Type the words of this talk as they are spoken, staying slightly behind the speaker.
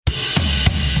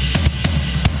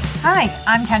Hi,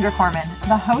 I'm Kendra Corman,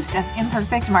 the host of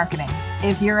Imperfect Marketing.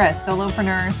 If you're a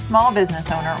solopreneur, small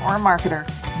business owner, or marketer,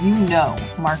 you know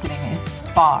marketing is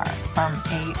far from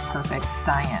a perfect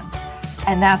science.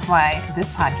 And that's why this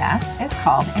podcast is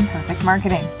called Imperfect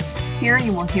Marketing. Here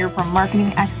you will hear from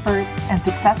marketing experts and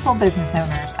successful business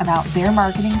owners about their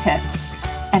marketing tips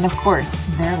and, of course,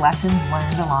 their lessons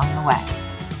learned along the way.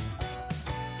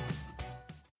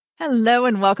 Hello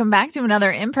and welcome back to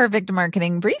another Imperfect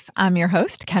Marketing Brief. I'm your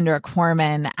host, Kendra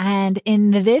Corman. And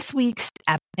in this week's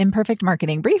Imperfect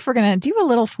Marketing Brief, we're going to do a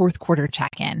little fourth quarter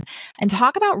check-in and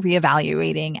talk about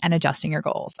reevaluating and adjusting your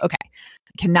goals. Okay.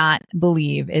 Cannot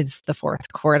believe it's the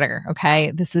fourth quarter. Okay.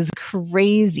 This is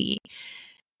crazy.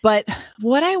 But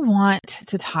what I want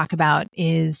to talk about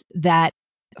is that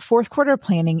fourth quarter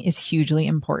planning is hugely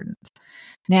important.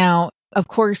 Now, of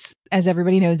course, as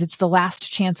everybody knows, it's the last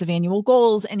chance of annual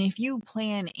goals. And if you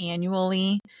plan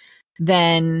annually,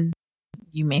 then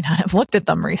you may not have looked at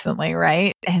them recently,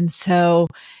 right? And so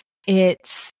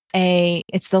it's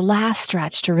the last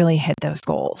stretch to really hit those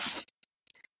goals.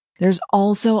 There's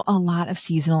also a lot of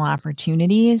seasonal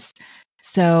opportunities.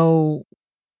 So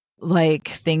like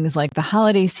things like the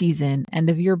holiday season, end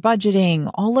of year budgeting,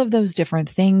 all of those different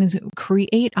things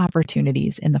create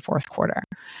opportunities in the fourth quarter.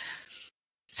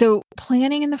 So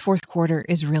planning in the fourth quarter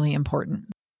is really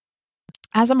important.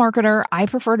 As a marketer, I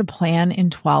prefer to plan in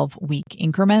 12-week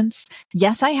increments.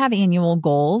 Yes, I have annual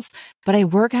goals, but I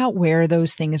work out where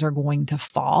those things are going to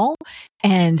fall,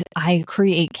 and I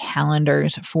create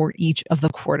calendars for each of the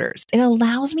quarters. It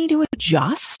allows me to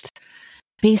adjust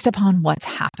based upon what's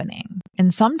happening,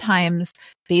 and sometimes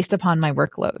based upon my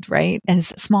workload, right? As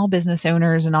small business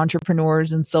owners and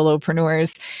entrepreneurs and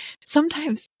solopreneurs,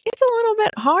 sometimes it's a little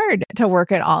bit hard to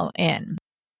work it all in.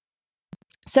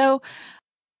 So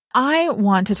I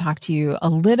want to talk to you a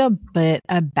little bit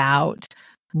about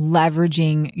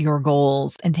leveraging your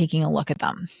goals and taking a look at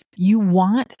them. You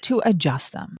want to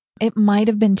adjust them. It might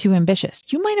have been too ambitious.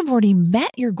 You might have already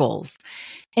met your goals.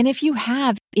 And if you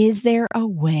have, is there a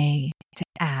way to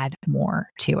add more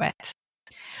to it?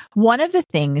 One of the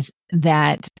things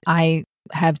that I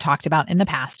have talked about in the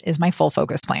past is my full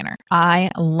focus planner.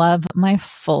 I love my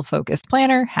full focus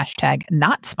planner, hashtag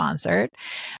not sponsored,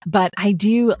 but I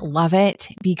do love it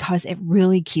because it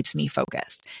really keeps me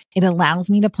focused. It allows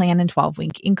me to plan in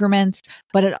 12-week increments,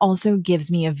 but it also gives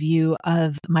me a view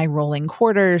of my rolling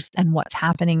quarters and what's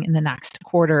happening in the next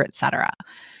quarter, etc.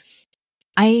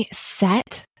 I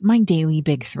set my daily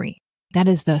big three. That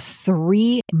is the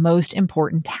 3 most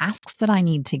important tasks that I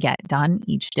need to get done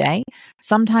each day.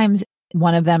 Sometimes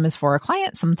one of them is for a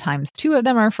client. Sometimes 2 of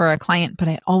them are for a client, but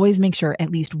I always make sure at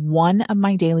least one of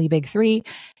my daily big 3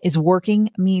 is working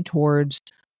me towards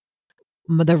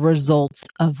the results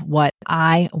of what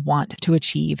I want to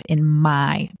achieve in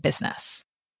my business.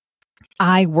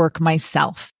 I work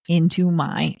myself into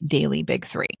my daily big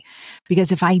 3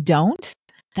 because if I don't,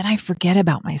 then I forget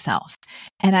about myself.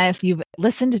 And if you've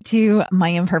listened to my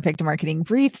Imperfect Marketing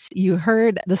Briefs, you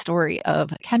heard the story of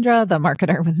Kendra, the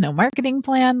marketer with no marketing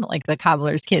plan, like the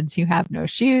cobbler's kids who have no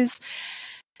shoes.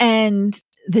 And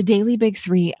the daily big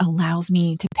 3 allows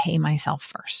me to pay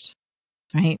myself first,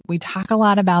 right? We talk a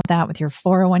lot about that with your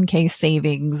 401k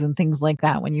savings and things like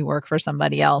that when you work for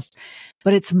somebody else,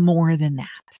 but it's more than that.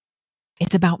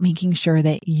 It's about making sure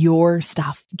that your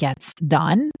stuff gets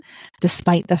done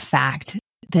despite the fact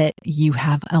that you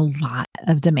have a lot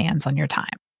of demands on your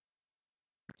time.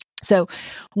 So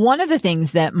one of the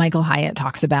things that Michael Hyatt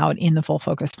talks about in the Full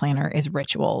Focus Planner is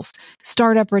rituals,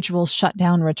 startup rituals,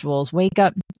 shutdown rituals, wake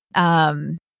up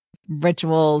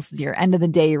rituals, your end of the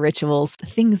day rituals,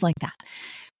 things like that.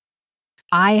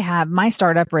 I have my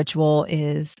startup ritual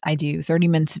is I do 30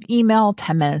 minutes of email,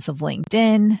 10 minutes of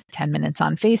LinkedIn, 10 minutes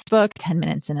on Facebook, 10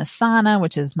 minutes in Asana,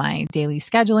 which is my daily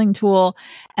scheduling tool.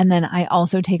 And then I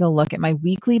also take a look at my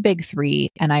weekly big 3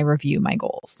 and I review my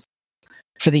goals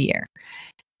for the year.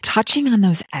 Touching on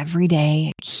those every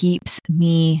day keeps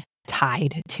me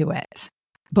tied to it.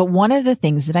 But one of the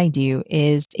things that I do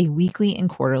is a weekly and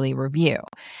quarterly review.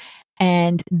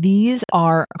 And these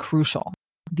are crucial.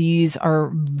 These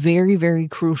are very, very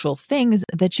crucial things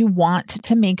that you want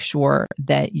to make sure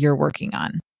that you're working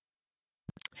on.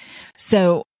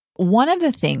 So one of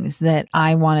the things that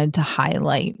I wanted to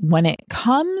highlight when it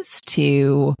comes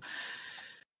to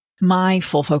my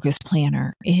full focus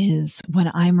planner is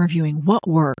when I'm reviewing what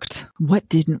worked, what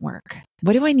didn't work,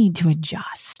 what do I need to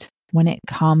adjust when it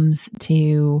comes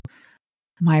to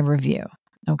my review.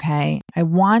 Okay. I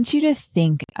want you to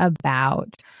think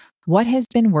about what has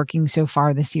been working so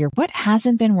far this year? What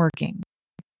hasn't been working?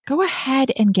 Go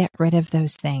ahead and get rid of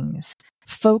those things.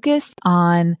 Focus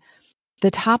on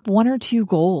the top 1 or 2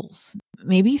 goals,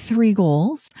 maybe 3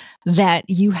 goals that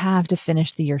you have to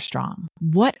finish the year strong.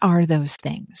 What are those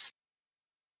things?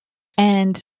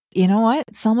 And you know what?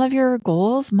 Some of your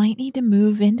goals might need to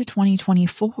move into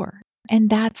 2024, and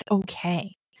that's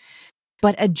okay.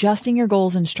 But adjusting your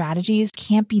goals and strategies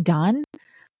can't be done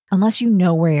unless you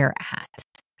know where you're at.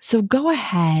 So go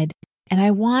ahead, and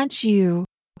I want you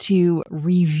to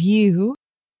review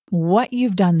what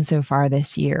you've done so far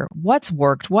this year, what's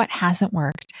worked, what hasn't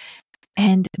worked,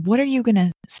 and what are you going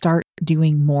to start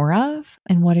doing more of,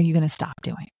 and what are you going to stop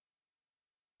doing?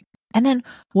 And then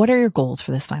what are your goals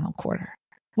for this final quarter?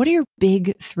 What are your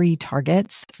big 3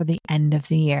 targets for the end of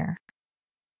the year?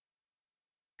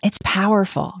 It's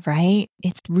powerful, right?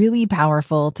 It's really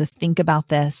powerful to think about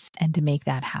this and to make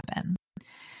that happen.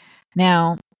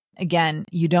 Now, again,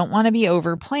 you don't want to be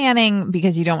over planning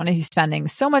because you don't want to be spending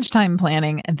so much time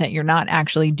planning that you're not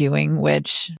actually doing,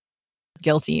 which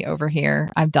guilty over here.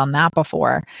 I've done that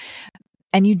before.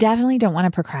 And you definitely don't want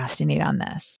to procrastinate on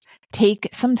this. Take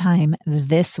some time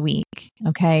this week.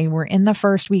 Okay. We're in the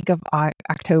first week of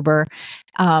October.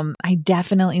 I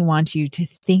definitely want you to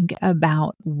think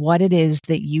about what it is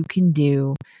that you can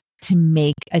do to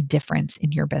make a difference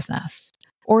in your business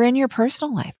or in your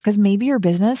personal life, because maybe your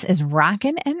business is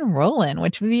rocking and rolling,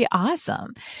 which would be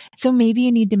awesome. So maybe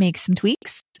you need to make some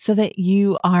tweaks so that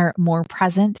you are more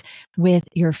present with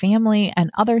your family and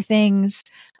other things.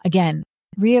 Again,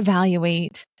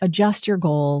 reevaluate, adjust your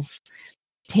goals,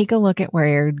 take a look at where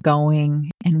you're going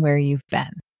and where you've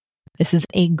been. This is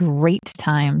a great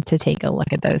time to take a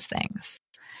look at those things.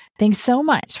 Thanks so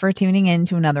much for tuning in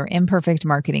to another Imperfect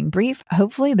Marketing Brief.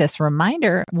 Hopefully this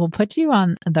reminder will put you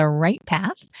on the right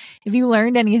path. If you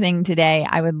learned anything today,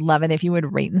 I would love it if you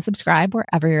would rate and subscribe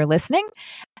wherever you're listening.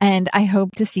 And I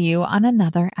hope to see you on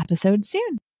another episode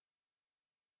soon.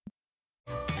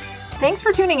 Thanks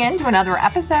for tuning in to another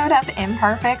episode of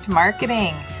Imperfect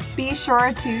Marketing. Be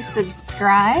sure to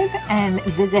subscribe and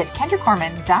visit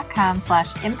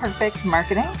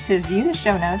kendracorman.com/imperfectmarketing to view the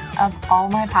show notes of all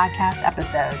my podcast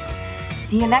episodes.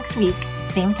 See you next week,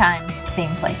 same time,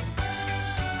 same place.